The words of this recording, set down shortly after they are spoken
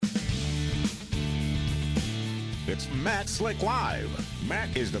It's Matt Slick Live.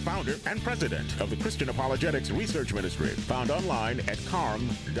 Matt is the founder and president of the Christian Apologetics Research Ministry, found online at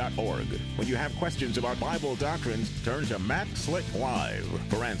carm.org. When you have questions about Bible doctrines, turn to Matt Slick Live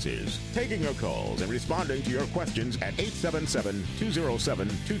for answers. Taking your calls and responding to your questions at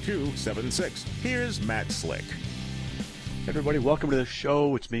 877-207-2276. Here's Matt Slick. Everybody, welcome to the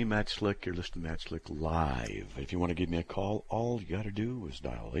show. It's me, Matt Slick. You're listening to Matt Slick Live. If you want to give me a call, all you got to do is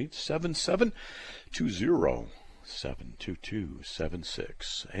dial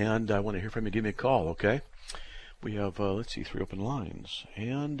 877-207-2276. And I want to hear from you. Give me a call, okay? We have, 3 open lines.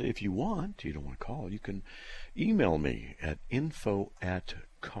 And if you want, you don't want to call, you can email me at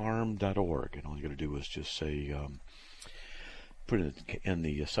info@carm.org. And all you got to do is just say, put it in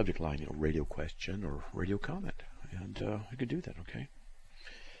the subject line, radio question or radio comment. And you can do that, okay?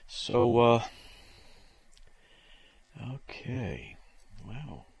 So, okay.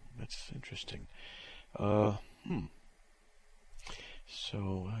 Wow, that's interesting.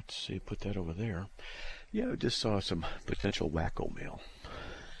 So, let's see, put that over there. Yeah, I just saw some potential wacko mail.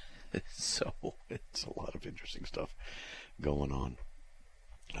 So, it's a lot of interesting stuff going on.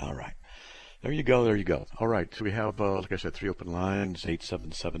 All right. There you go, there you go. All right, so we have, like I said, 3 open lines,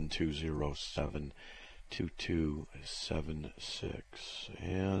 877-207-2276.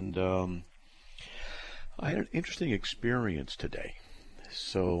 And I had an interesting experience today.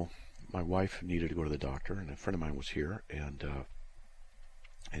 So my wife needed to go to the doctor, and a friend of mine was here, and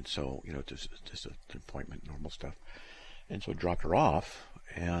so just an appointment, normal stuff. And so I dropped her off,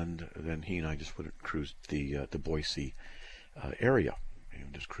 and then he and I just went and cruised the Boise area,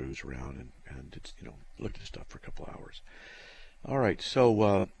 just cruised around and it's, looked at stuff for a couple hours. All right,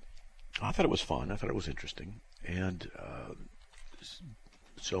 so I thought it was fun. I thought it was interesting. And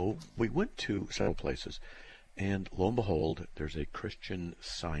so we went to several places, and lo and behold, there's a Christian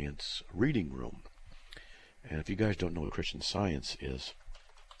Science reading room. And if you guys don't know what Christian Science is,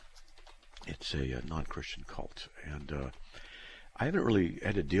 it's a non-Christian cult. And I haven't really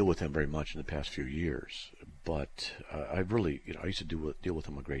had to deal with them very much in the past few years, but I've really, I used to deal with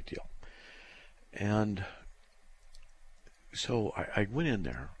them a great deal. And so I went in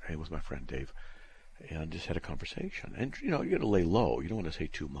there with my friend Dave and just had a conversation. And, you got to lay low. You don't want to say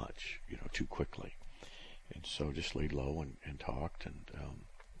too much, too quickly. And so just laid low and talked and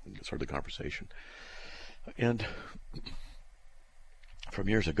started the conversation. And from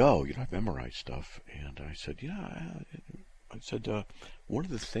years ago, I've memorized stuff. And I said, one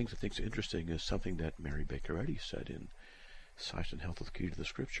of the things I think is interesting is something that Mary Baker Eddy said in Science and Health with the Key to the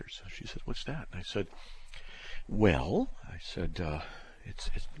Scriptures. She said, what's that? And I said, it's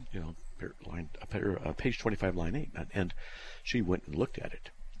page 25, line 8. And she went and looked at it.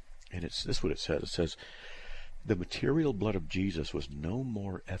 And this is what it says. It says, the material blood of Jesus was no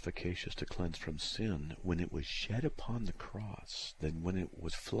more efficacious to cleanse from sin when it was shed upon the cross than when it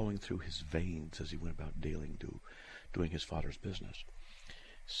was flowing through his veins as he went about doing his Father's business.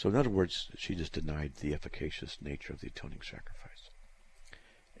 So in other words, she just denied the efficacious nature of the atoning sacrifice.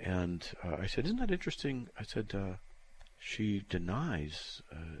 And I said, isn't that interesting? I said, she denies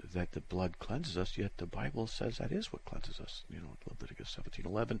that the blood cleanses us, yet the Bible says that is what cleanses us. Leviticus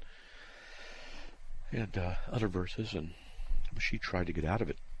 17:11 and other verses. And she tried to get out of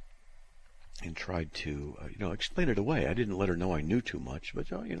it and tried to, explain it away. I didn't let her know I knew too much,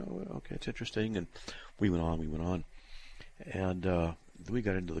 but, okay, it's interesting. And we went on. And we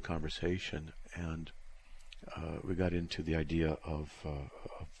got into the conversation, and we got into the idea of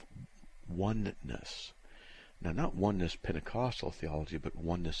oneness. Now, not oneness Pentecostal theology, but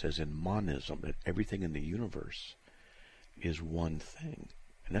oneness as in monism, that everything in the universe is one thing.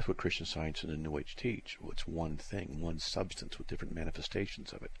 And that's what Christian Science and the New Age teach. It's one thing, one substance with different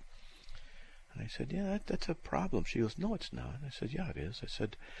manifestations of it. And I said, yeah, that's a problem. She goes, no, it's not. I said, yeah, it is. I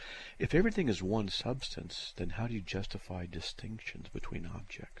said, if everything is one substance, then how do you justify distinctions between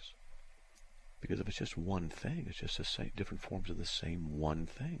objects? Because if it's just one thing, it's just the same, different forms of the same one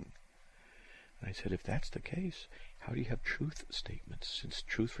thing. And I said, if that's the case, how do you have truth statements, since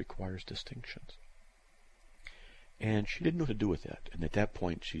truth requires distinctions? And she didn't know what to do with that. And at that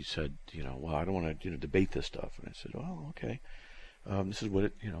point, she said, well, I don't want to, debate this stuff. And I said, well, okay. This is what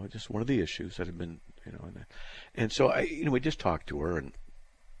it, just one of the issues that have been, and so we just talked to her,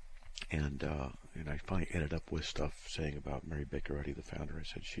 and I finally ended up with stuff saying about Mary Baker Eddy, the founder. I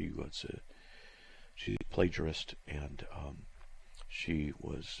said she's a plagiarist, and she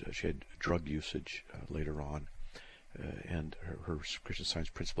had drug usage later on, and her Christian Science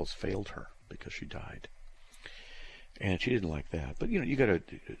principles failed her because she died.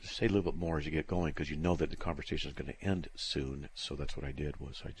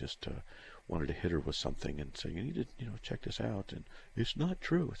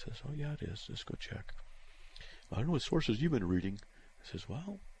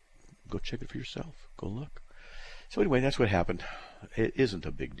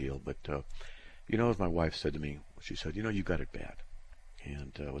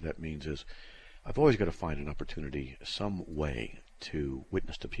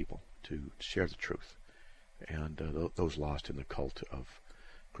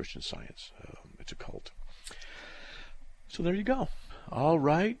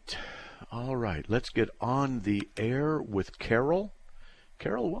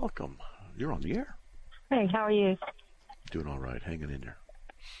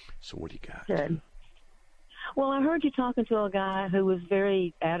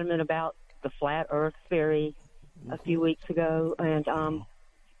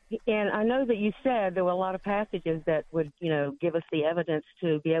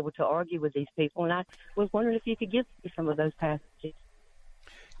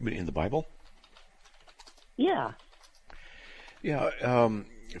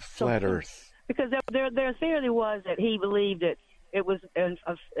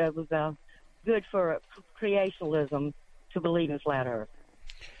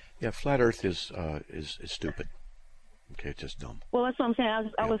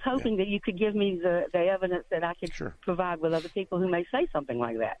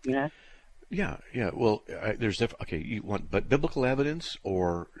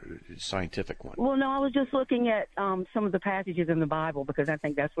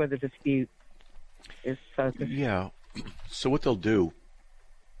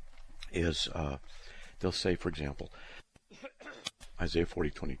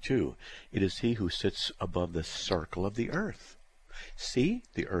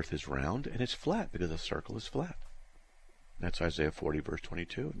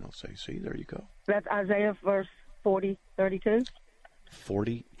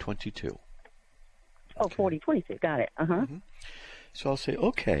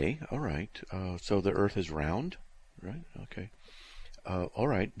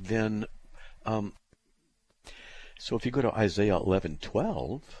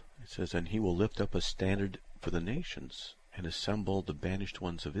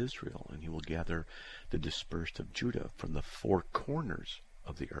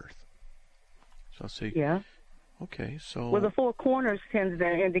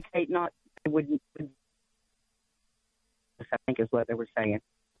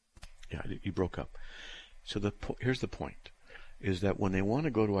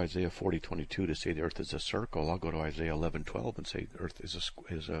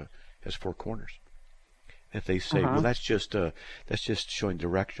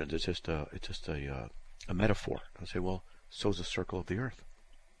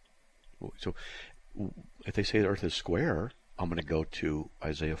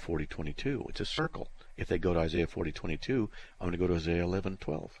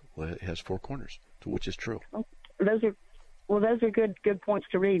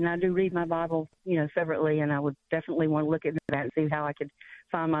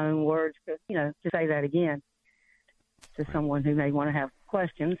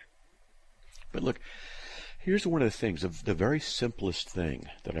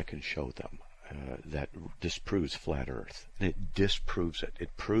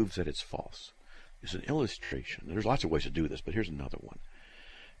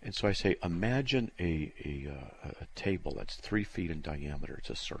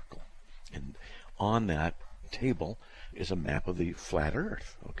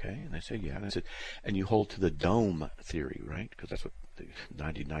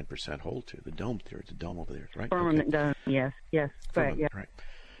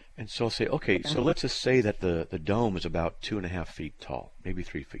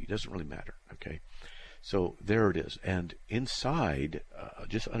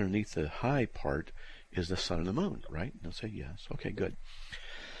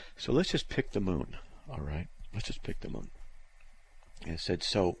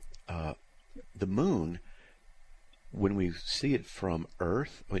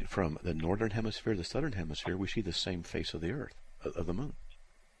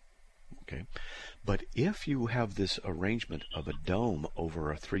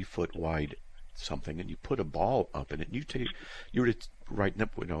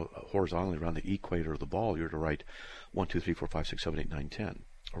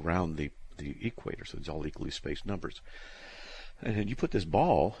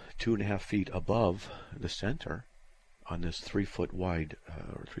 on this 3 foot wide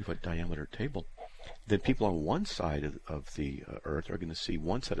or 3 foot diameter table, then people on one side of the Earth are going to see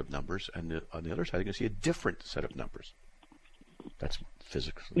one set of numbers, and on the other side, they're going to see a different set of numbers. That's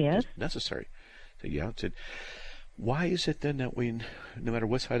physically necessary. So why is it then that no matter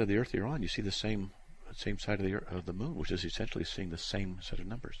what side of the Earth you're on, you see the same side of the moon, which is essentially seeing the same set of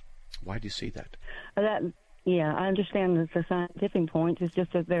numbers? Why do you see that? I understand that the scientific point. It's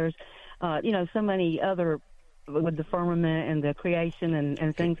just that there's, so many other with the firmament and the creation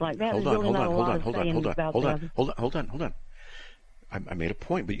and things like that. Hold on. I made a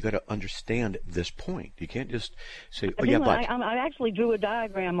point, but you got to understand this point. You can't just say, I actually drew a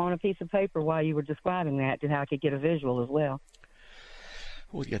diagram on a piece of paper while you were describing that, to how I could get a visual as well.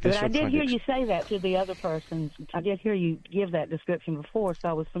 Well, yeah, but I did hear you say that to the other person. I did hear you give that description before, so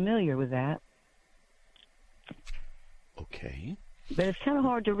I was familiar with that. Okay. But it's kind of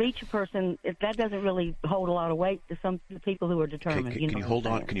hard to reach a person if that doesn't really hold a lot of weight to some people who are determined. Can you hold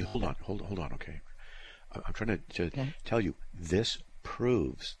on? Can you hold on? Hold on. Okay. I'm trying to tell you, this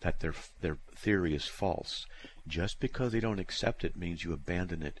proves that their theory is false. Just because they don't accept it means you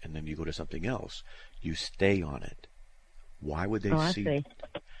abandon it and then you go to something else. You stay on it. Why would they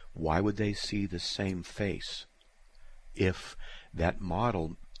Why would they see the same face if that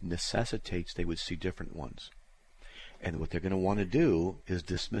model necessitates they would see different ones? And what they're going to want to do is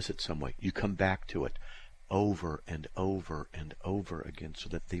dismiss it some way. You come back to it over and over and over again so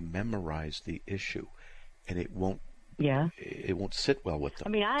that they memorize the issue, and it won't sit well with them. I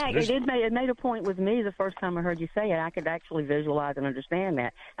mean, it made a point with me the first time I heard you say it. I could actually visualize and understand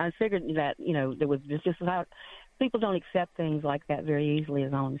that. I figured that, there was just how people don't accept things like that very easily,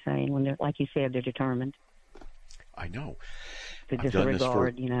 is all I'm saying, when they're, like you said, they're determined. I know. To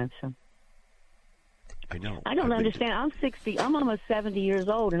disregard, so. I know. I don't understand. I'm 60. I'm almost 70 years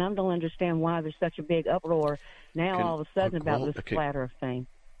old, and I don't understand why there's such a big uproar now all of a sudden about this flat Earth thing.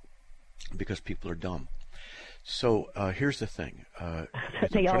 Because people are dumb. So here's the thing.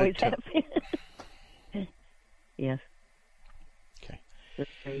 They always have been. Yes. Okay.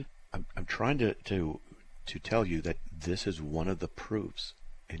 I'm trying to tell you that this is one of the proofs,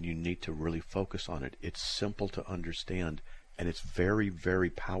 and you need to really focus on it. It's simple to understand, and it's very, very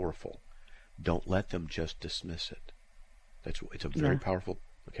powerful. Don't let them just dismiss it. It's a very powerful.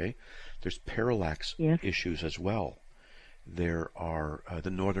 Okay. There's parallax issues as well. There are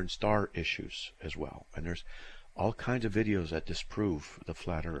the Northern Star issues as well, and there's all kinds of videos that disprove the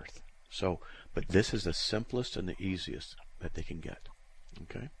flat Earth. So, but this is the simplest and the easiest that they can get.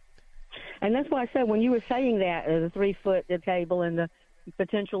 Okay. And that's why I said when you were saying that the 3 foot table and the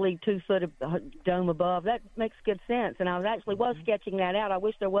potentially 2 foot of dome above, that makes good sense. And I was sketching that out. I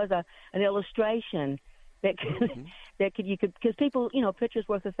wish there was an illustration that could because people, pictures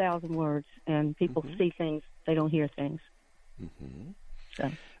worth 1,000 words, and people see things, they don't hear things. So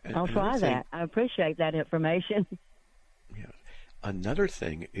I'll try that. I appreciate that information. Yeah. Another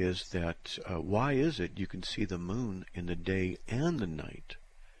thing is that why is it you can see the moon in the day and the night,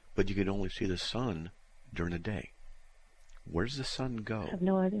 but you can only see the sun during the day? Where does the sun go? I have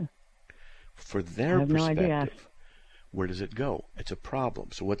no idea. For their perspective, where does it go? It's a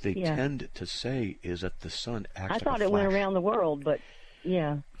problem. So what they tend to say is that the sun acts like a flash. I thought it went around the world, but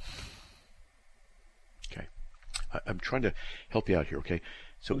yeah. Okay. I'm trying to help you out here, okay?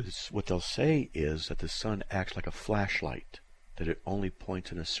 So what they'll say is that the sun acts like a flashlight, that it only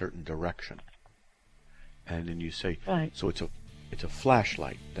points in a certain direction. And then you say, so it's a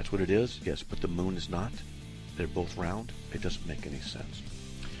flashlight. That's what it is? Yes, but the moon is not? They're both round? It doesn't make any sense.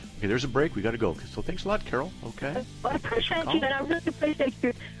 Okay, there's a break. We got to go. So thanks a lot, Carol. Okay. Well, I appreciate you, and I really appreciate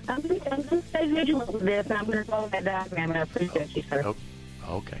you. I'm going to stay vigilant with this, and I'm going to follow that diagram, and I appreciate you, sir.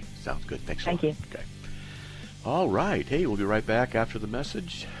 Okay. Sounds good. Thanks a lot. Thank you. Okay. All right. Hey, we'll be right back after the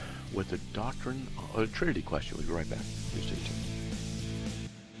message with the doctrine, Trinity question. We'll be right back. Please stay tuned.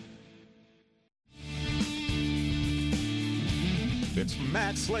 It's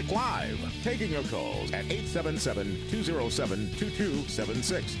Matt Slick Live, taking your calls at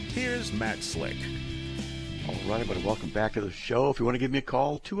 877-207-2276. Here's Matt Slick. All right, everybody, welcome back to the show. If you want to give me a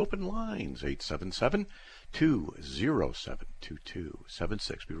call, 2 open lines,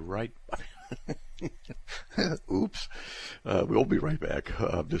 877-207-2276. Be right Oops. We'll be right back.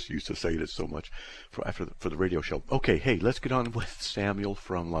 I'm just used to saying it so much for the radio show. Okay, hey, let's get on with Samuel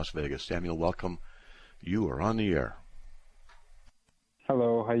from Las Vegas. Samuel, welcome. You are on the air.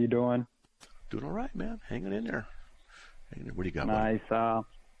 Hello, how you doing? Doing all right, man. Hanging in there. What do you got? Nice. I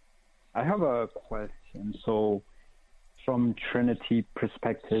have a question. So, from Trinity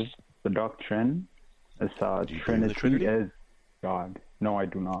perspective, the doctrine is Trinity is God. No, I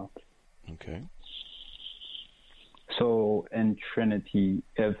do not. Okay. So in Trinity,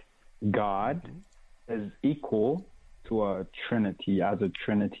 if God is equal to a Trinity as a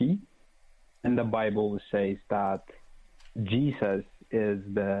Trinity, and the Bible says that Jesus is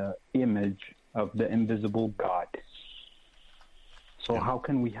the image of the invisible God. So how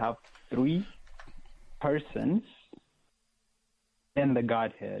can we have three persons in the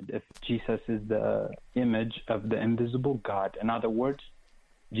Godhead if Jesus is the image of the invisible God? In other words,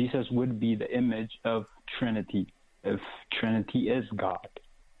 Jesus would be the image of Trinity if Trinity is God.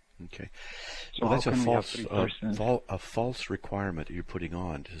 Okay. So well, that's a false requirement that you're putting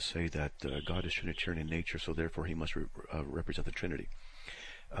on to say that God is Trinitarian in nature, so therefore he must represent the Trinity.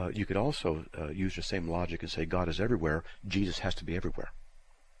 You could also use the same logic and say God is everywhere, Jesus has to be everywhere.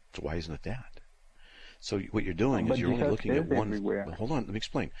 So why isn't it that? So what you're doing is you're only looking at one. Well, hold on, let me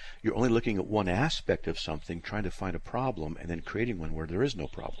explain. You're only looking at one aspect of something, trying to find a problem, and then creating one where there is no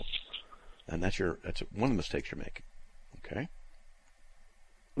problem. And that's one of the mistakes you're making. Okay.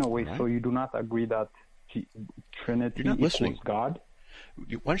 No, wait, right. So you do not agree that Trinity equals God?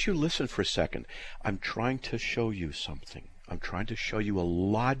 Why don't you listen for a second? I'm trying to show you something. I'm trying to show you a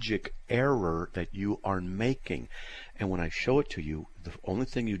logic error that you are making. And when I show it to you, the only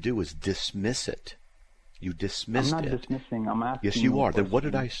thing you do is dismiss it. You dismissed it. I'm not dismissing. I'm asking. Yes, you are. Then what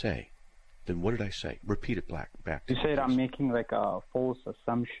did I say? Repeat it back to you. Said I'm making like a false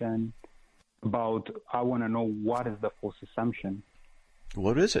assumption about, I want to know what is the false assumption.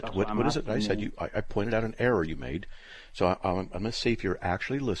 What is it? What is it? I said I pointed out an error you made. So I'm going to see if you're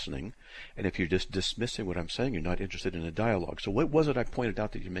actually listening, and if you're just dismissing what I'm saying, you're not interested in a dialogue. So what was it I pointed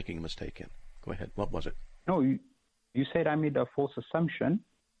out that you're making a mistake in? Go ahead. What was it? No, you said I made a false assumption,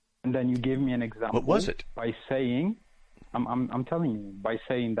 and then you gave me an example. What was it? By saying, I'm telling you, by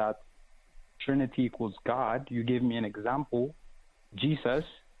saying that Trinity equals God, you gave me an example. Jesus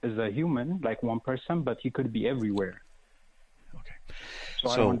is a human, like one person, but he could be everywhere. Okay.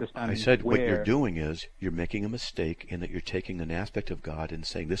 So I said what you're doing is you're making a mistake in that you're taking an aspect of God and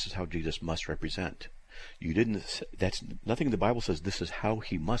saying this is how Jesus must represent. You didn't. That's nothing in the Bible says this is how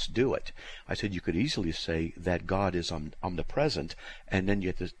he must do it. I said you could easily say that God is omnipresent, and then you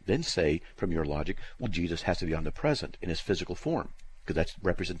have to then say from your logic, well, Jesus has to be omnipresent in his physical form because that's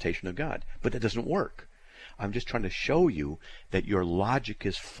representation of God. But that doesn't work. I'm just trying to show you that your logic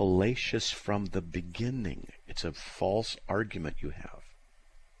is fallacious from the beginning. It's a false argument you have.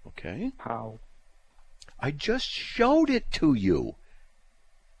 Okay? How? I just showed it to you.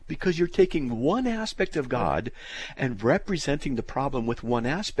 Because you're taking one aspect of God and representing the problem with one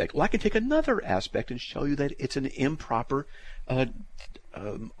aspect. Well, I can take another aspect and show you that it's an improper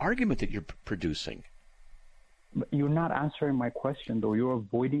argument that you're producing. But you're not answering my question, though. You're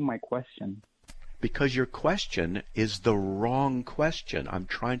avoiding my question. Because your question is the wrong question. I'm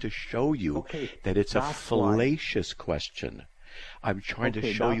trying to show you that it's a fallacious question. I'm trying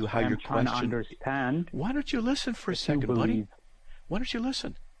to show you how your question... To understand. Why don't you listen for a second, buddy? Why don't you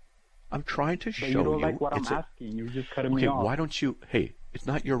listen? I'm trying to show you... You don't like what I'm asking. You're just cutting me off. Okay, why don't you... Hey, it's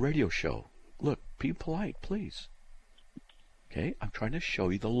not your radio show. Look, be polite, please. Okay, I'm trying to show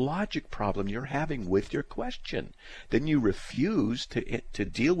you the logic problem you're having with your question. Then you refuse to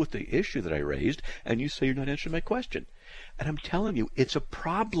deal with the issue that I raised, and you say you're not answering my question. And I'm telling you, it's a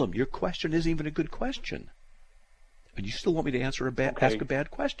problem. Your question isn't even a good question. And you still want me to ask a bad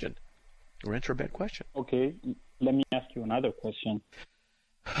question, or answer a bad question. Okay, let me ask you another question.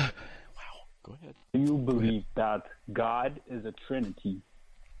 Wow, go ahead. Do you believe that God is a Trinity?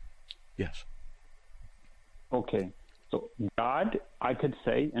 Yes. Okay, so God, I could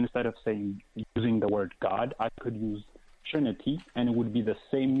say, instead of using the word God, I could use Trinity, and it would be the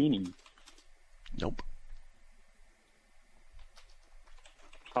same meaning. Nope.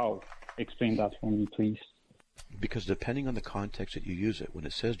 How? Explain that for me, please. Because depending on the context that you use it, when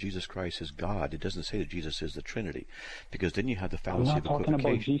it says Jesus Christ is God, it doesn't say that Jesus is the Trinity. Because then you have the fallacy of equivocation. I'm not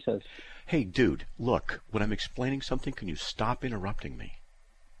talking about Jesus. Hey, dude, look, when I'm explaining something, can you stop interrupting me?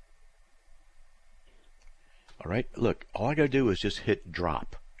 All right? Look, all I got to do is just hit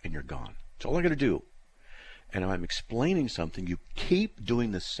drop, and you're gone. That's all I got to do. And if I'm explaining something, you keep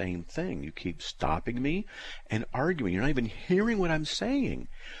doing the same thing. You keep stopping me and arguing. You're not even hearing what I'm saying.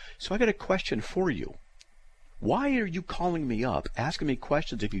 So I got a question for you. Why are you calling me up, asking me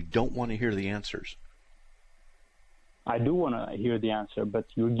questions if you don't want to hear the answers? I do want to hear the answer, but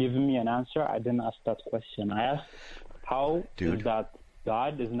you're giving me an answer. I didn't ask that question. I asked how is that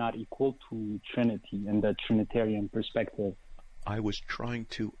God is not equal to Trinity in the Trinitarian perspective. I was trying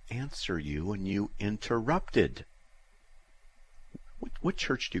to answer you, and you interrupted. What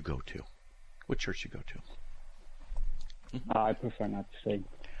church do you go to? What church do you go to? I prefer not to say.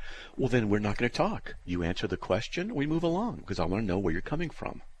 Well, then we're not going to talk. You answer the question, we move along, because I want to know where you're coming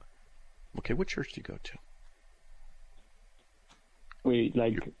from. Okay, what church do you go to?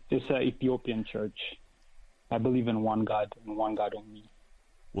 It's an Ethiopian church. I believe in one God and one God only.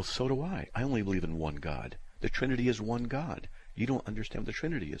 Well, so do I. I only believe in one God. The Trinity is one God. You don't understand what the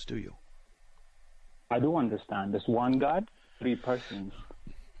Trinity is, do you? I do understand. There's one God, three persons.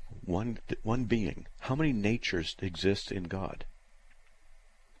 One being. How many natures exist in God?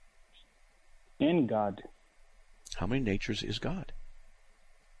 In God. How many natures is God?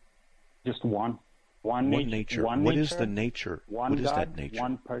 Just one. One nature. What is the nature? One what is God, that nature?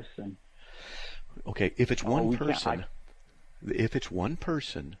 one person. Okay, if it's one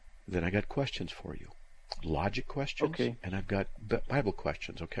person, then I got questions for you. Logic questions, okay. And I've got Bible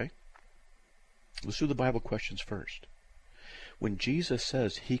questions, okay? Let's do the Bible questions first. When Jesus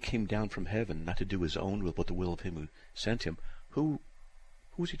says he came down from heaven not to do his own will, but the will of him who sent him,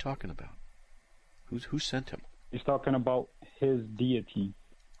 who's he talking about? Who sent him? He's talking about his deity.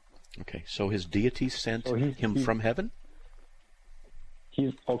 Okay, so his deity sent him from heaven?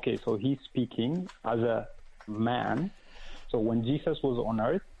 So he's speaking as a man. So when Jesus was on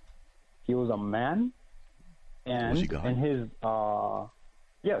earth, he was a man. And was he God? And his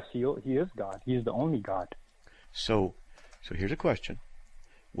yes, he is God. He is the only God. So here's a question.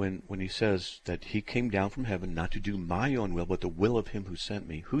 When he says that he came down from heaven not to do my own will, but the will of him who sent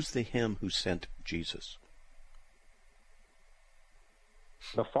me, who's the him who sent Jesus?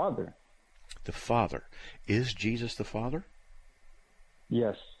 The Father. The Father. Is Jesus the Father?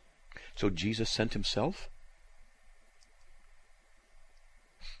 Yes. So Jesus sent himself?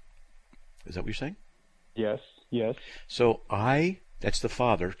 Is that what you're saying? Yes. So that's the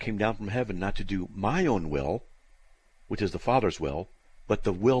Father, came down from heaven not to do my own will, which is the Father's will, but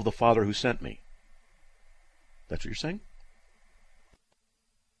the will of the Father who sent me. That's what you're saying?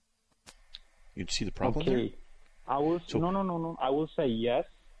 You see the problem there? No. I will say yes,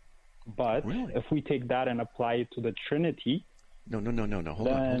 but really? If we take that and apply it to the Trinity. No. Hold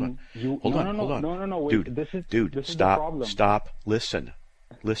on. No. Wait. This is stop. the problem. Stop. Listen.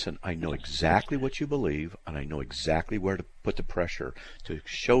 I know exactly what you believe, and I know exactly where to put the pressure to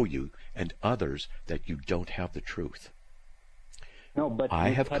show you and others that you don't have the truth. No, but I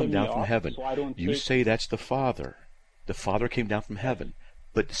have come down from heaven. So you say that's the Father. The Father came down from heaven,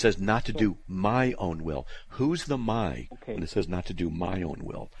 but it says not to do my own will. Who's the my when it says not to do my own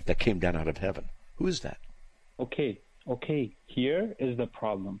will that came down out of heaven? Who is that? Okay. Here is the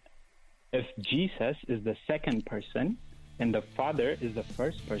problem. If Jesus is the second person and the Father is the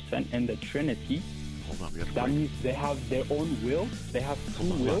first person in the Trinity, that means they have their own will. They have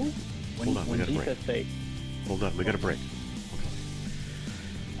two wills. When Jesus say, hold on, we got a break.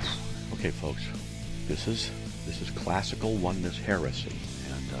 Okay, folks, this is classical oneness heresy,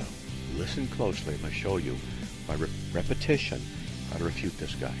 and listen closely. I'm going to show you by repetition how to refute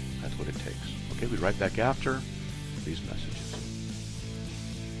this guy. That's what it takes. Okay, we'll be right back after these messages.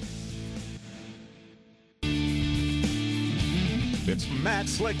 It's Matt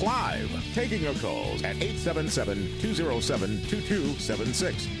Slick Live, taking your calls at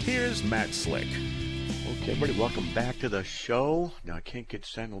 877-207-2276. Here's Matt Slick. Okay, everybody, welcome back to the show. Now, I can't get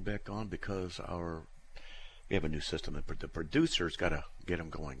Samuel back on because we have a new system. The producer's got to get him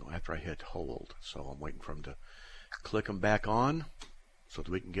going after I hit hold. So I'm waiting for him to click him back on so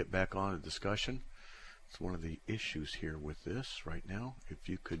that we can get back on the discussion. It's one of the issues here with this right now. If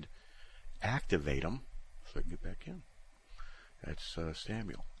you could activate him so I can get back in. That's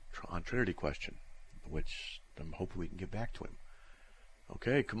Samuel on Trinity question, which I'm hoping we can get back to him.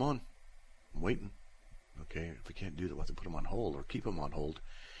 Okay, come on. I'm waiting. Okay, if we can't do that, we'll have to put him on hold or keep him on hold.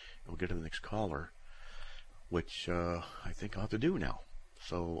 And we'll get to the next caller, which I think I'll have to do now.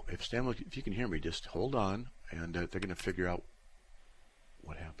 So if Samuel, if you can hear me, just hold on, and they're going to figure out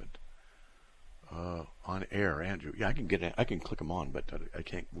what happened. On air, Andrew. Yeah, I can click him on, but I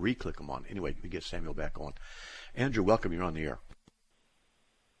can't re-click him on. Anyway, we get Samuel back on. Andrew, welcome. You're on the air.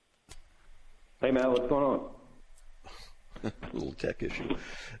 Hey, Matt, what's going on? A little tech issue.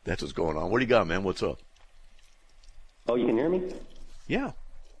 That's what's going on. What do you got, man? What's up? Oh, you can hear me? Yeah.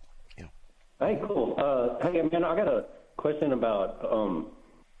 Hey, cool. Hey, man, I got a question about,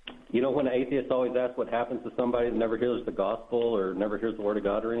 when atheists always ask what happens to somebody that never hears the gospel or never hears the word of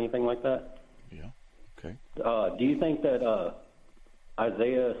God or anything like that? Yeah. Okay. Do you think that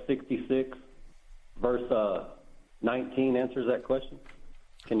Isaiah 66, verse 19 answers that question?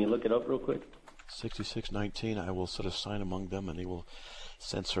 Can you look it up real quick? 66:19, I will set a sign among them, and they will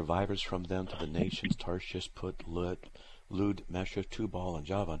send survivors from them to the nations. Tarshish, Put, Lut, Lud, Mesha, Tubal, and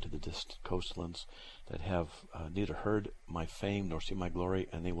Java unto the distant coastlands that have neither heard my fame nor seen my glory,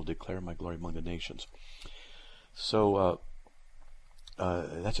 and they will declare my glory among the nations. So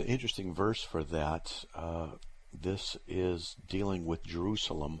that's an interesting verse for that. This is dealing with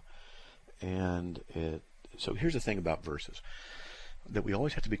Jerusalem, and so here's the thing about verses, that we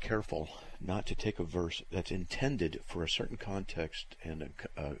always have to be careful not to take a verse that's intended for a certain context and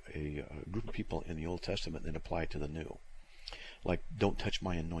a group of people in the Old Testament and apply it to the New. Like, don't touch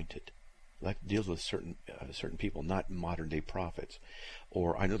my anointed. That deals with certain people, not modern-day prophets.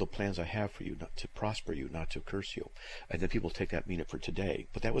 Or, I know the plans I have for you, not to prosper you, not to curse you. And then people take that, mean it for today.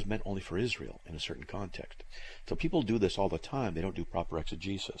 But that was meant only for Israel in a certain context. So people do this all the time. They don't do proper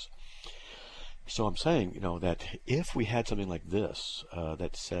exegesis. So I'm saying, that if we had something like this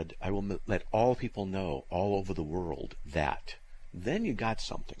that said, I will let all people know all over the world that, then you got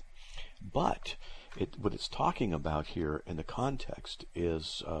something. But what it's talking about here in the context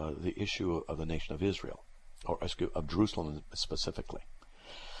is the issue of the nation of Israel, or of Jerusalem specifically.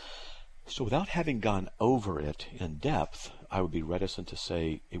 So without having gone over it in depth, I would be reticent to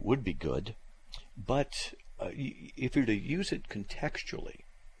say it would be good. But if you're to use it contextually,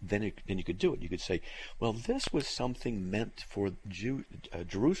 then you could do it. You could say, well, this was something meant for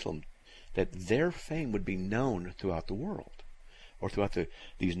Jerusalem, that their fame would be known throughout the world, or throughout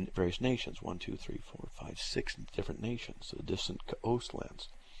these various nations, 1, 2, 3, 4, 5, 6 different nations, the distant coastlands,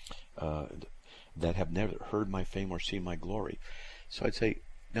 that have never heard my fame or seen my glory. So I'd say,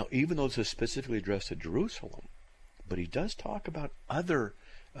 now, even though this is specifically addressed to Jerusalem, but he does talk about other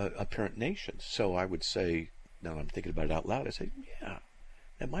apparent nations. So I would say, now I'm thinking about it out loud, I say, yeah,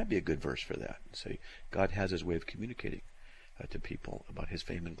 that might be a good verse for that. Say, God has his way of communicating to people about his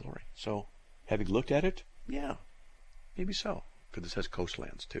fame and glory. So, have you looked at it? Yeah, maybe so. Because it says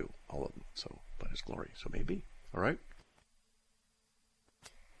coastlands too, all of them. So, about his glory. So maybe. All right.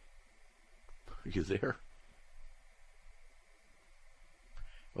 Are you there?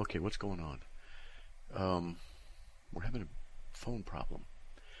 Okay, what's going on? We're having a phone problem.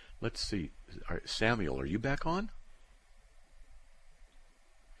 Let's see. All right, Samuel, are you back on?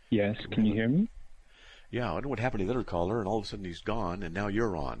 Yes, can you hear me? Yeah, I don't know what happened to the other caller, and all of a sudden he's gone, and now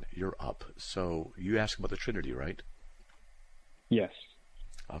you're on. You're up. So you asked about the Trinity, right? Yes.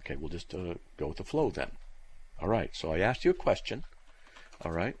 Okay, we'll just go with the flow then. All right, so I asked you a question.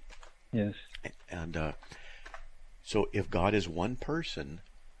 All right? Yes. And so if God is one person,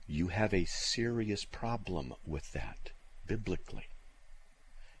 you have a serious problem with that, biblically.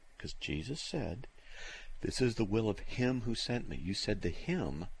 Because Jesus said, this is the will of him who sent me. You said the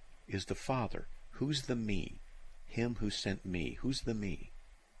him is the Father. Who's the me? Him who sent me. Who's the me?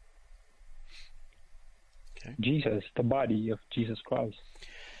 Okay. Jesus, the body of Jesus Christ.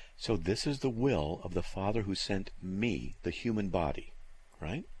 So this is the will of the Father who sent me, the human body,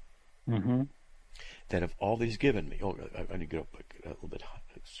 right? Mm-hmm. That of all that he's given me. Oh, I need to go up a little bit.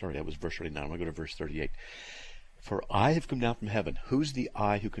 Sorry, that was verse 39. I'm going to go to verse 38. For I have come down from heaven. Who's the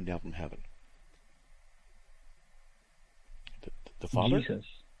I who came down from heaven? The Father? Jesus.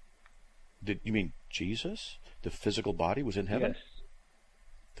 You mean Jesus? The physical body was in heaven? Yes.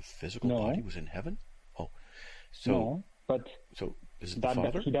 The physical body was in heaven? Oh. So, no, but so is it the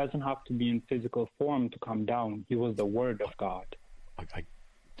Father? He doesn't have to be in physical form to come down. He was the Word of God. The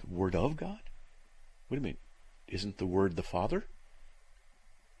Word of God? What do you mean? Isn't the Word the Father?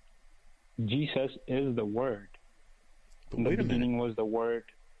 Jesus is the Word. But in the wait a beginning minute. Was the Word.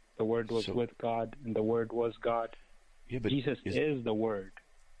 The Word was with God, and the Word was God. Yeah, but Jesus is the Word.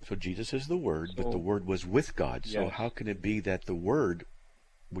 So Jesus is the Word, but the Word was with God. So yes. how can it be that the Word,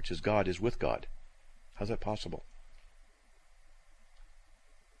 which is God, is with God? How's that possible?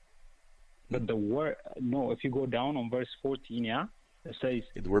 But the Word, no, if you go down on verse 14, yeah, it says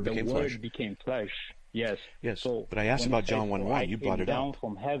the Word became flesh. Yes. Yes. So but I asked about John 1:1. You brought it down up.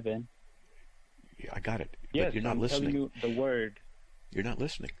 From heaven. Yeah, I got it. Yes, but you're not I'm listening. telling you the Word. You're not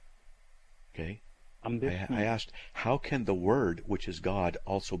listening. Okay. I'm listening. I asked, how can the Word, which is God,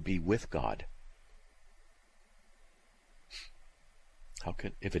 also be with God? How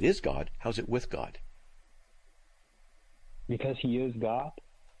can, if it is God, how's it with God? Because he is God.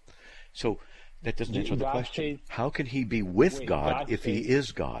 So that doesn't answer the God question. says, how can he be with God if he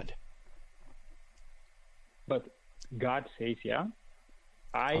is God? But God says, yeah,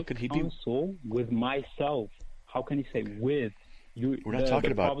 I can he counsel with myself. How can he say with? We're not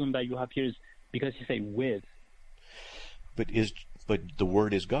talking about... The problem that you have here is because you say with. But the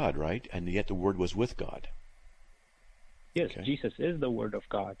Word is God, right? And yet the Word was with God. Yes, okay. Jesus is the Word of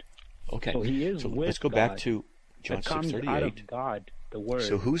God. Okay. So he is so with let's go God. back to John 6:38. Out of God, the Word.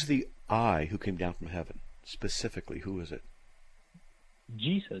 So who's the I who came down from heaven? Specifically, who is it?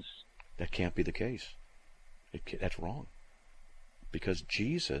 Jesus. That can't be the case. That's wrong. Because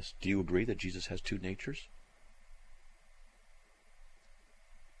Jesus, do you agree that Jesus has two natures?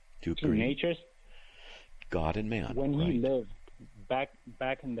 Do you agree? Two natures? God and man. When he right? lived,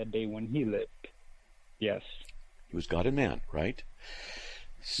 back in the day when he lived, yes. He was God and man, right?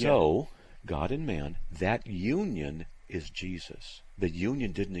 So, God and man, that union is Jesus. The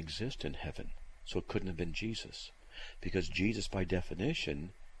union didn't exist in heaven, so it couldn't have been Jesus. Because Jesus, by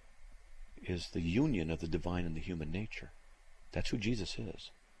definition, is the union of the divine and the human nature. That's who Jesus is.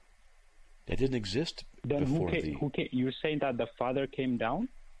 That didn't exist then before you're saying that the Father came down?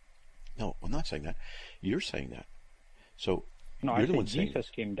 No, I'm not saying that. You're saying that. So, no, you're I the one said saying Jesus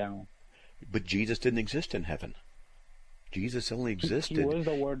came down. But Jesus didn't exist in heaven. Jesus only existed. He was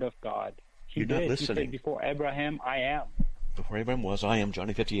the Word of God. You're not listening. He said, before Abraham, I am. Before Abraham was, I am,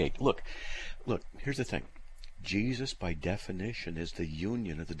 John 58. Look, here's the thing. Jesus, by definition, is the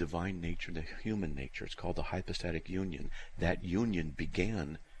union of the divine nature and the human nature. It's called the hypostatic union. That union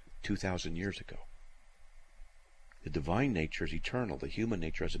began 2,000 years ago. The divine nature is eternal. The human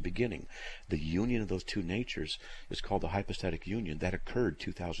nature has a beginning. The union of those two natures is called the hypostatic union. That occurred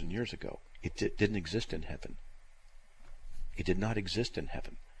 2,000 years ago. It didn't exist in heaven. It did not exist in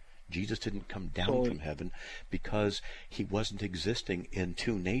heaven. Jesus didn't come down from heaven because he wasn't existing in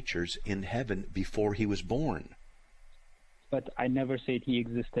two natures in heaven before he was born. But I never said he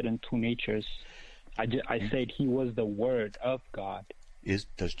existed in two natures. I said he was the Word of God.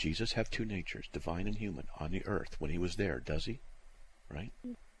 Does Jesus have two natures, divine and human, on the earth when he was there? Does he? Right?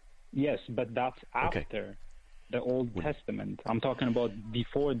 Yes, but that's after the Old Testament. I'm talking about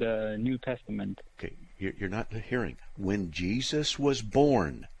before the New Testament. Okay, you're not hearing. When Jesus was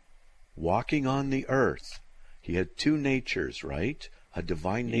born, walking on the earth, he had two natures, right? A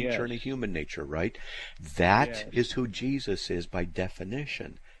divine nature and a human nature, right? That is who Jesus is by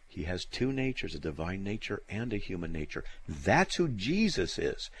definition. He has two natures, a divine nature and a human nature. That's who Jesus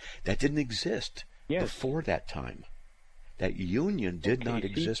is. That didn't exist before that time. That union did not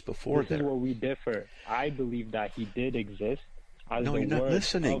exist before this is where we differ. I believe that he did exist as no, the you're not Word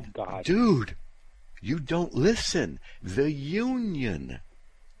listening. of God. Dude, you don't listen. The union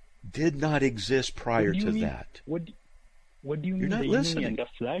did not exist prior to that. What do you mean? You're not the listening. Union, the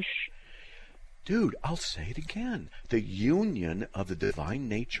flesh? Dude, I'll say it again. The union of the divine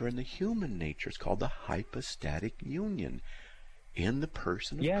nature and the human nature is called the hypostatic union. In the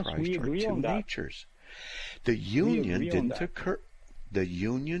person of Christ we are agree two on that. natures. The union didn't occur. The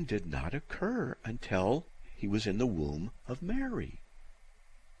union did not occur until he was in the womb of Mary.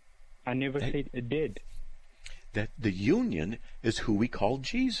 I never said it did. That the union is who we call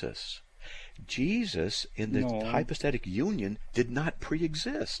Jesus. Jesus in the hypostatic union did not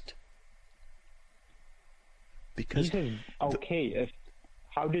pre-exist. Because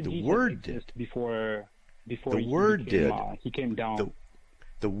how did the Jesus Word exist before the Word did. He came down.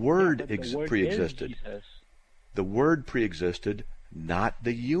 The Word Word pre-existed. is Jesus. The Word pre-existed, not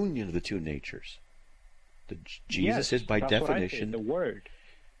the union of the two natures. Jesus is by definition the Word.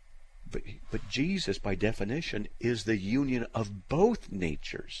 But Jesus, by definition, is the union of both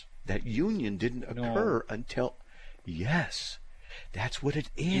natures. That union didn't occur until... Yes, that's what it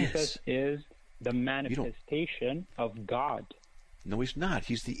is. Jesus is the manifestation of God. No, he's not.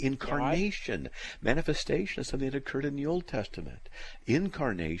 He's the incarnation. Manifestation is something that occurred in the Old Testament.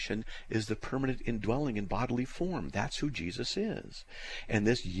 Incarnation is the permanent indwelling in bodily form. That's who Jesus is. And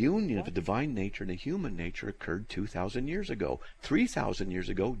this union of the divine nature and the human nature occurred 2,000 years ago. 3,000 years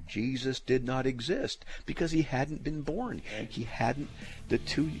ago, Jesus did not exist because he hadn't been born. He hadn't the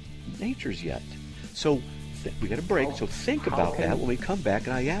two natures yet. So we got a break. So think about that when we come back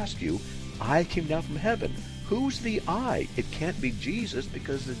and I ask you, I came down from heaven. Who's the I? It can't be Jesus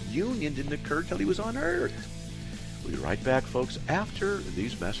because the union didn't occur till he was on earth. We'll be right back, folks, after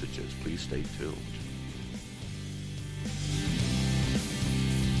these messages. Please stay tuned.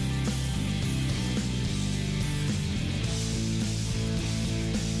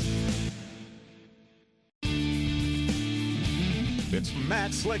 It's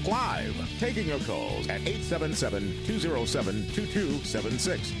Matt Slick Live, taking your calls at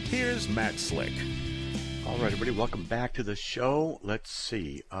 877-207-2276. Here's Matt Slick. All right, everybody, welcome back to the show. Let's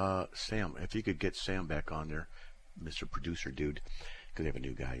see. Sam, if you could get Sam back on there, Mr. Producer Dude, because they have a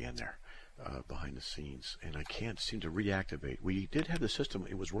new guy in there behind the scenes, and I can't seem to reactivate. We did have the system.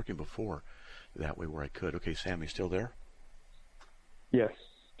 It was working before that way where I could. Okay, Sam, you still there? Yes.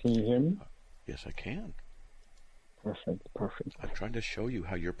 Can you hear me? Yes, I can. Perfect. I'm trying to show you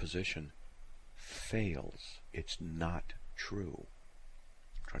how your position fails. It's not true.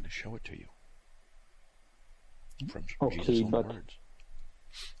 I'm trying to show it to you. from Okay, Jesus' own but words.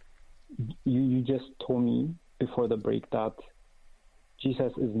 you just told me before the break that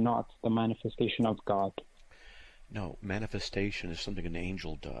Jesus is not the manifestation of God. No, manifestation is something an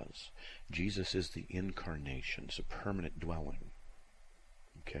angel does. Jesus is the incarnation. It's a permanent dwelling.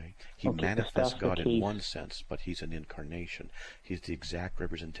 Okay? He Okay, if manifests that's the God in case- one sense, but he's an incarnation. He's the exact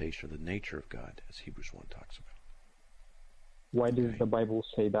representation of the nature of God, as Hebrews 1 talks about. Why does Okay. the Bible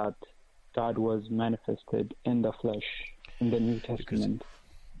say that God was manifested in the flesh in the New Testament?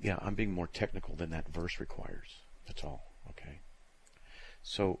 Yeah, I'm being more technical than that verse requires. That's all. Okay?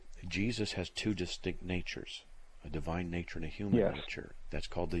 So, Jesus has two distinct natures, a divine nature and a human Yes. nature. That's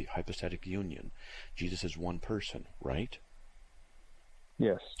called the hypostatic union. Jesus is one person, right?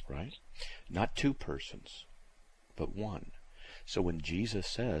 Yes. Right? Not two persons, but one. So when Jesus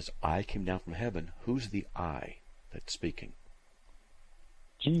says, I came down from heaven, who's the I that's speaking?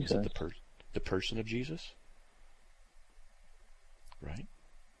 Is Jesus. it the person of Jesus? Right?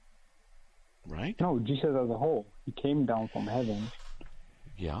 Right? No, Jesus as a whole. He came down from heaven.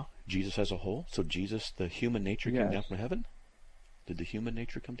 Yeah. Jesus as a whole. So Jesus, the human nature, came Yes. down from heaven? Did the human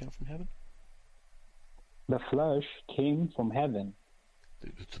nature come down from heaven? The flesh came from heaven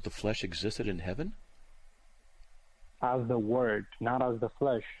The flesh existed in heaven? as the Word, not as the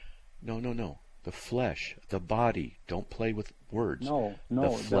flesh. No. The flesh, the body. Don't play with words. No. The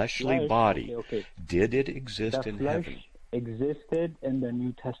fleshly body. Okay. Did it exist The in flesh heaven? existed in the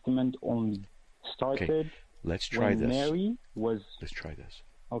New Testament only. Started Let's try when this. Mary was Let's try this.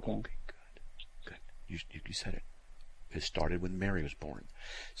 okay. Okay, good. You said it. It started when Mary was born.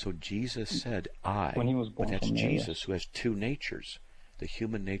 So Jesus said, I. When he was born But that's from Mary, Jesus who has two natures, the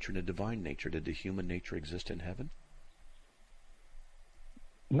human nature and the divine nature. Did the human nature exist in heaven?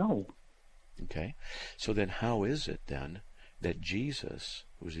 No. Okay. So then how is it then that Jesus,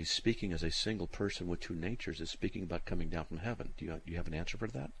 who is speaking as a single person with two natures, is speaking about coming down from heaven? Do you have an answer for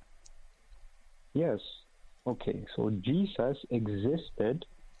that? Yes. Okay. So Jesus existed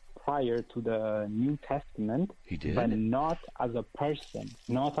prior to the New Testament, He did? but not as a person.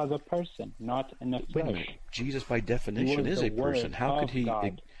 Not as a person. Not in the Wait a flesh. minute. Jesus by definition was is the a person. Word How could of he...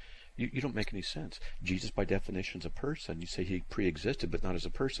 God. You don't make any sense. Jesus by definition is a person. You say he pre-existed, but not as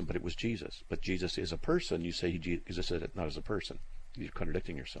a person, but it was Jesus. But Jesus is a person. You say he existed not as a person. You're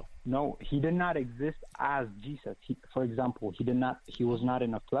contradicting yourself. No, he did not exist as Jesus. For example, he was not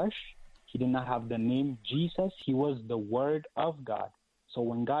in a flesh. He did not have the name Jesus. He was the Word of God. So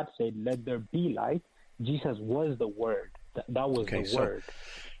when God said, let there be light, Jesus was the Word. That was Okay, the Word.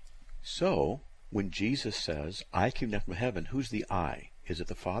 So, when Jesus says, I came down from heaven, who's the I? Is it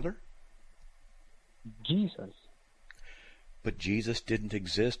the Father? Jesus. But Jesus didn't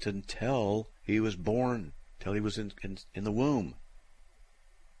exist until he was born, until he was in the womb.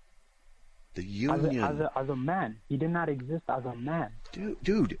 The union. As a man. He did not exist as a man.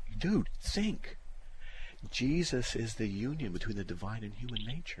 Dude, think. Jesus is the union between the divine and human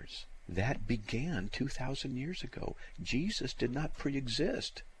natures. That began 2,000 years ago. Jesus did not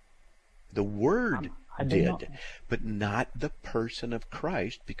pre-exist. The Word I did, know. but not the person of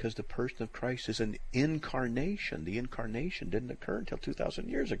Christ, because the person of Christ is an incarnation. The incarnation didn't occur until 2,000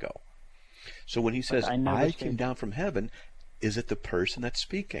 years ago. So when he says, I came down from heaven, is it the person that's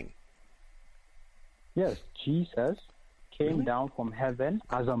speaking? Yes, Jesus came down from heaven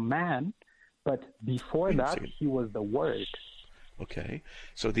as a man, but before that, he was the Word. Okay,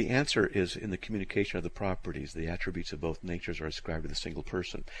 so the answer is in the communication of the properties. The attributes of both natures are ascribed to the single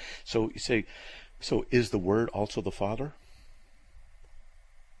person. So you say, so is the Word also the Father?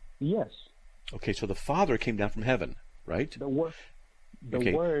 Yes. Okay, so the Father came down from heaven, right? The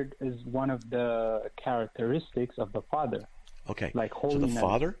Word is one of the characteristics of the Father. Okay, like so holiness, the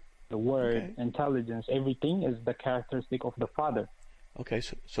Father? The Word, intelligence, everything is the characteristic of the Father. Okay,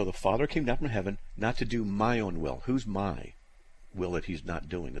 so the Father came down from heaven not to do my own will. Who's my will that he's not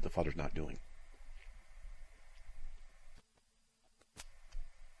doing, that the Father's not doing?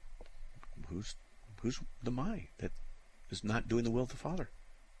 Who's the my that is not doing the will of the Father?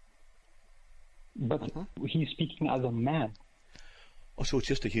 But he's speaking as a man. Oh, so it's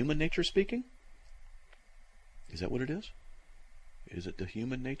just the human nature speaking? Is that what it is? Is it the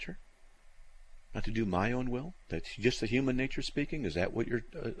human nature? Not to do my own will? That's just the human nature speaking? Is that what you're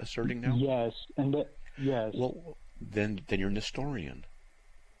asserting now? Yes, yes. Well, then you're Nestorian.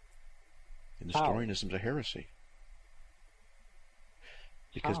 And Nestorianism is a heresy.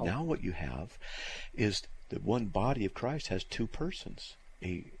 Because now what you have is that one body of Christ has two persons.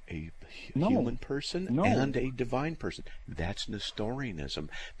 human person and a divine person. That's Nestorianism,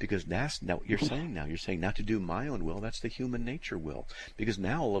 because that's now you're saying not to do my own will. That's the human nature will, because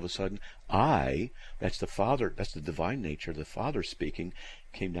now all of a sudden that's the Father, that's the divine nature, the Father speaking,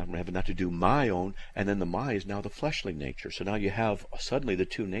 came down from heaven not to do my own, and then the my is now the fleshly nature. So now you have suddenly the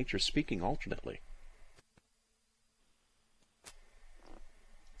two natures speaking alternately.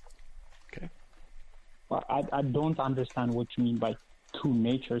 Okay. Well, I don't understand what you mean by two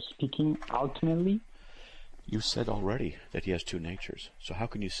natures speaking alternately. You said already that he has two natures. So how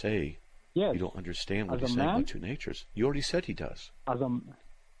can you say you don't understand what he's saying about two natures? You already said he does. As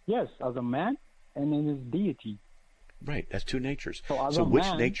a man and in his deity. Right, that's two natures. So which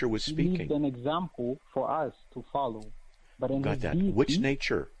man, nature was speaking? He leaves an example for us to follow. But in Got his that. deity, Which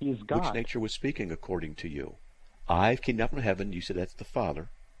nature? He is God. Which nature was speaking according to you? I came down from heaven. You said that's the Father.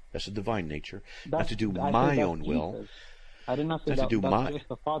 That's the divine nature. Not to do my own will. I did not say that's just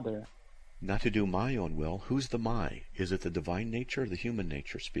the Father. Not to do my own will. Who's the my? Is it the divine nature or the human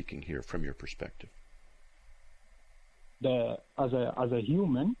nature speaking here from your perspective? As a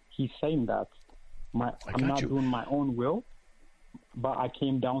human, he's saying that I'm not doing my own will, but I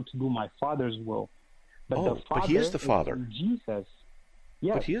came down to do my Father's will. But the Father, but he is the Father. Jesus.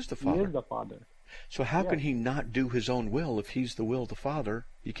 Yes, but he is the Father. He is the Father. So how can he not do his own will if he's the will of the Father?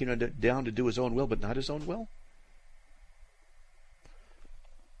 He came down to do his own will, but not his own will?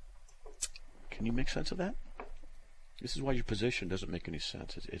 Can you make sense of that? This is why your position doesn't make any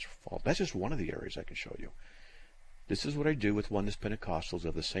sense. It's false. That's just one of the areas I can show you. This is what I do with Oneness Pentecostals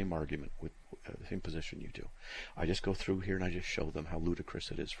of the same argument, with the same position you do. I just go through here and I just show them how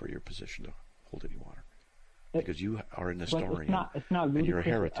ludicrous it is for your position to hold any water. Because you are a Nestorian, it's not and you're a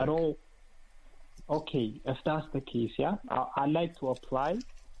heretic. At all. Okay, if that's the case, yeah, I like to apply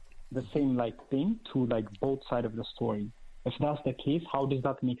the same thing to both sides of the story. If that's the case, how does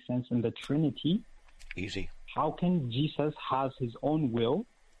that make sense in the Trinity? Easy. How can Jesus has his own will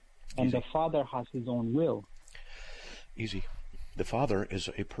and Easy. the Father has his own will? Easy. The Father is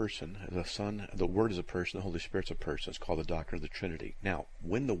a person, the Son, the Word is a person, the Holy Spirit's a person. It's called the doctrine of the Trinity. Now,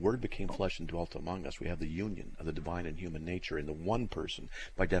 when the Word became flesh and dwelt among us, we have the union of the divine and human nature in the one person.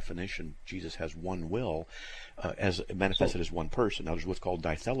 By definition, Jesus has one will, as manifested as one person. Now, there's what's called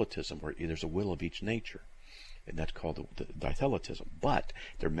dithelitism, where there's a will of each nature. And that's called the dithelitism. But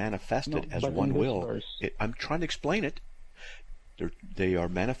they're manifested as one will. I'm trying to explain it. They are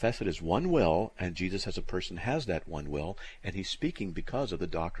manifested as one will, and Jesus as a person has that one will, and he's speaking because of the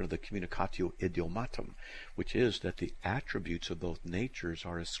doctrine of the communicatio idiomatum, which is that the attributes of both natures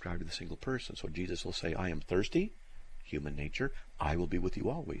are ascribed to the single person. So Jesus will say, I am thirsty, human nature, I will be with you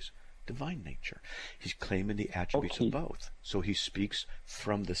always, divine nature. He's claiming the attributes of both. So he speaks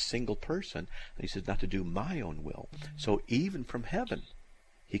from the single person, and he says not to do my own will. So even from heaven,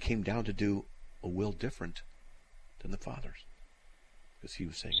 he came down to do a will different than the Father's. Because he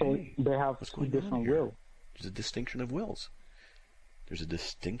was saying, hey, they have what's two going different on here? wills. There's a distinction of wills. There's a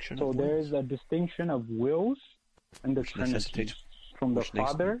distinction of wills. So there is a distinction of wills in the Trinity from the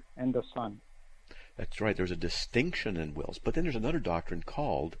Father and the Son. That's right. There's a distinction in wills. But then there's another doctrine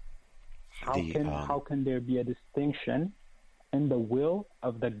called how can there be a distinction in the will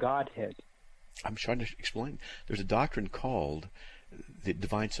of the Godhead? I'm trying to explain. There's a doctrine called the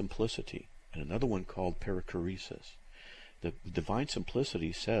divine simplicity and another one called perichoresis. The divine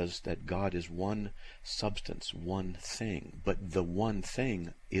simplicity says that God is one substance, one thing, but the one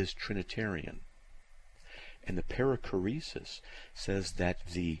thing is Trinitarian. And the perichoresis says that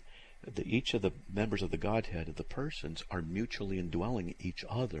each of the members of the Godhead, of the persons, are mutually indwelling each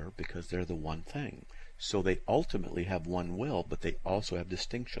other because they're the one thing. So they ultimately have one will, but they also have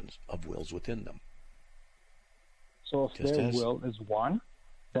distinctions of wills within them. So if their will is one,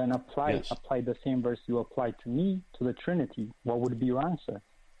 then apply the same verse you applied to me to the Trinity. What would be your answer?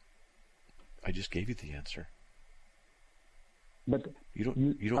 I just gave you the answer. But you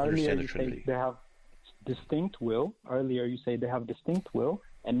don't understand the Trinity. They have distinct will. Earlier you said they have distinct will,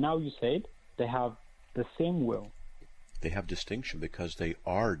 and now you said they have the same will. They have distinction because they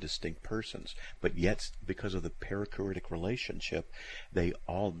are distinct persons, but yet because of the perichoretic relationship, they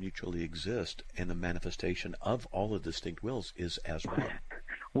all mutually exist, and the manifestation of all the distinct wills is as one.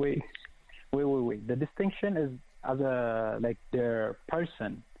 Wait. The distinction is as their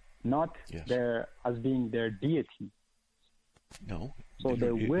person, not as being their deity. No, so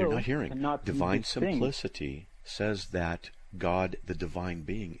you're not hearing. Divine simplicity says that God, the divine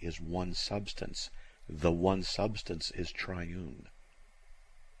being, is one substance. The one substance is triune.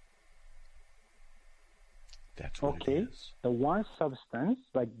 That's what it is. The one substance,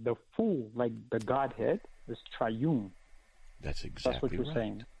 the full, the Godhead, is triune. That's exactly That's what you're right.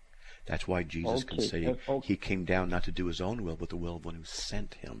 saying. That's why Jesus can Okay, say okay. he came down not to do his own will, but the will of one who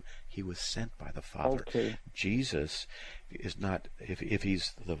sent him. He was sent by the Father. Okay. Jesus is not, if he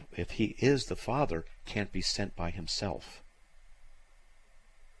is the Father, can't be sent by himself.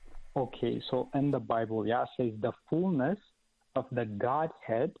 Okay, so in the Bible, it says the fullness of the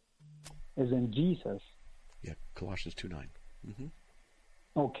Godhead is in Jesus. Yeah, Colossians 2:9. Mm-hmm.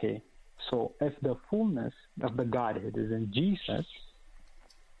 Okay, so if the fullness of the Godhead is in Jesus,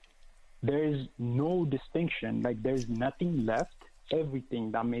 there is no distinction, like there's nothing left.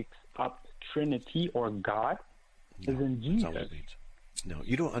 Everything that makes up Trinity or God is in Jesus. That's not what it means. No,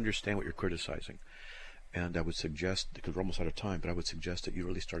 you don't understand what you're criticizing. And I would suggest, because we're almost out of time, but I would suggest that you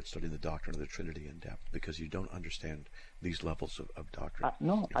really start studying the doctrine of the Trinity in depth, because you don't understand these levels of doctrine.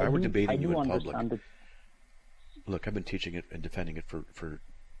 No, if I were debating you in understand public, it. look, I've been teaching it and defending it for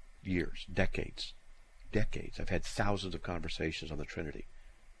years, decades. I've had thousands of conversations on the Trinity.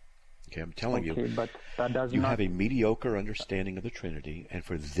 Okay, I'm telling you, but that does you not... have a mediocre understanding of the Trinity, and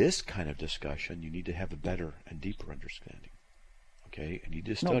for this kind of discussion, you need to have a better and deeper understanding. Okay, and you need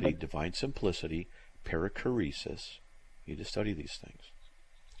to study divine simplicity, perichoresis. You need to study these things,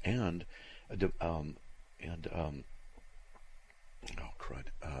 and oh crud,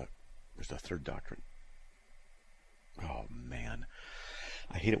 there's a third doctrine. Oh man,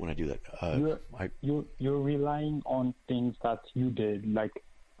 I hate it when I do that. You're relying on things that you did, like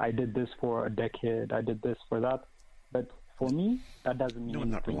I did this for a decade, I did this for that, but for me that doesn't mean anything.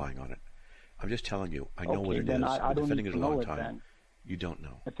 I'm not relying on it. I'm just telling you, I know what it then is. I I've been don't defending need it a to know long it time. then. You don't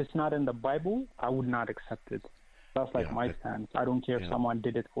know. If it's not in the Bible, I would not accept it. That's like my stance. I don't care if someone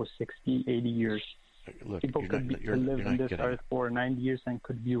did it for 60, 80 years. Look, People could live in this earth for 90 years and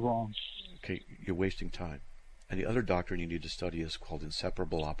could be wrong. Okay, you're wasting time. And the other doctrine you need to study is called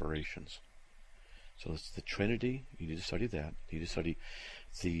inseparable operations. So it's the Trinity. You need to study that. You need to study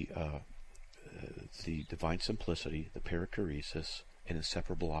the divine simplicity, the perichoresis, and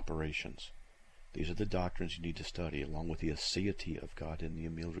inseparable operations. These are the doctrines you need to study, along with the aseity of God and the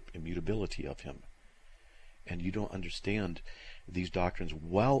immutability of Him. And you don't understand these doctrines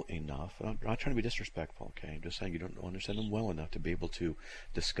well enough. I'm not trying to be disrespectful, okay? I'm just saying you don't understand them well enough to be able to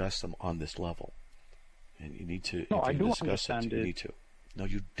discuss them on this level. And you need to, no, if I you do discuss it, understand you need to. No,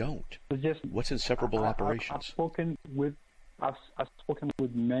 you don't. It's just, what's inseparable operations? I've spoken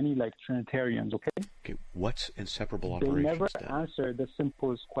with many like Trinitarians, okay? Okay, what's inseparable they operations never then? answer the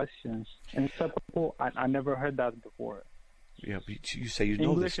simplest questions. Inseparable, I never heard that before. Yeah, but you say you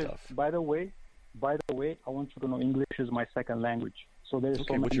know English this stuff. By the way, I want you to know English is my second language. So there's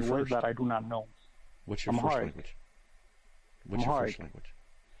so many words that I do not know. What's your first language? What's your first language?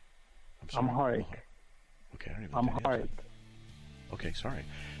 Amharic. Okay, I don't even know what Amharic. Okay, sorry.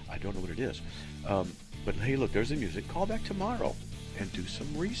 I don't know what it is. But hey, look, there's the music. Call back tomorrow and do some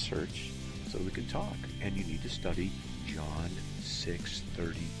research so we can talk. And you need to study John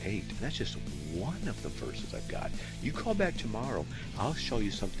 6:38. And that's just one of the verses I've got. You call back tomorrow, I'll show you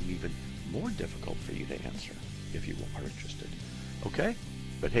something even more difficult for you to answer if you are interested. Okay?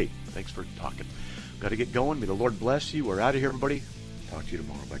 But hey, thanks for talking. Got to get going. May the Lord bless you. We're out of here, everybody. Talk to you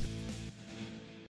tomorrow. Bye.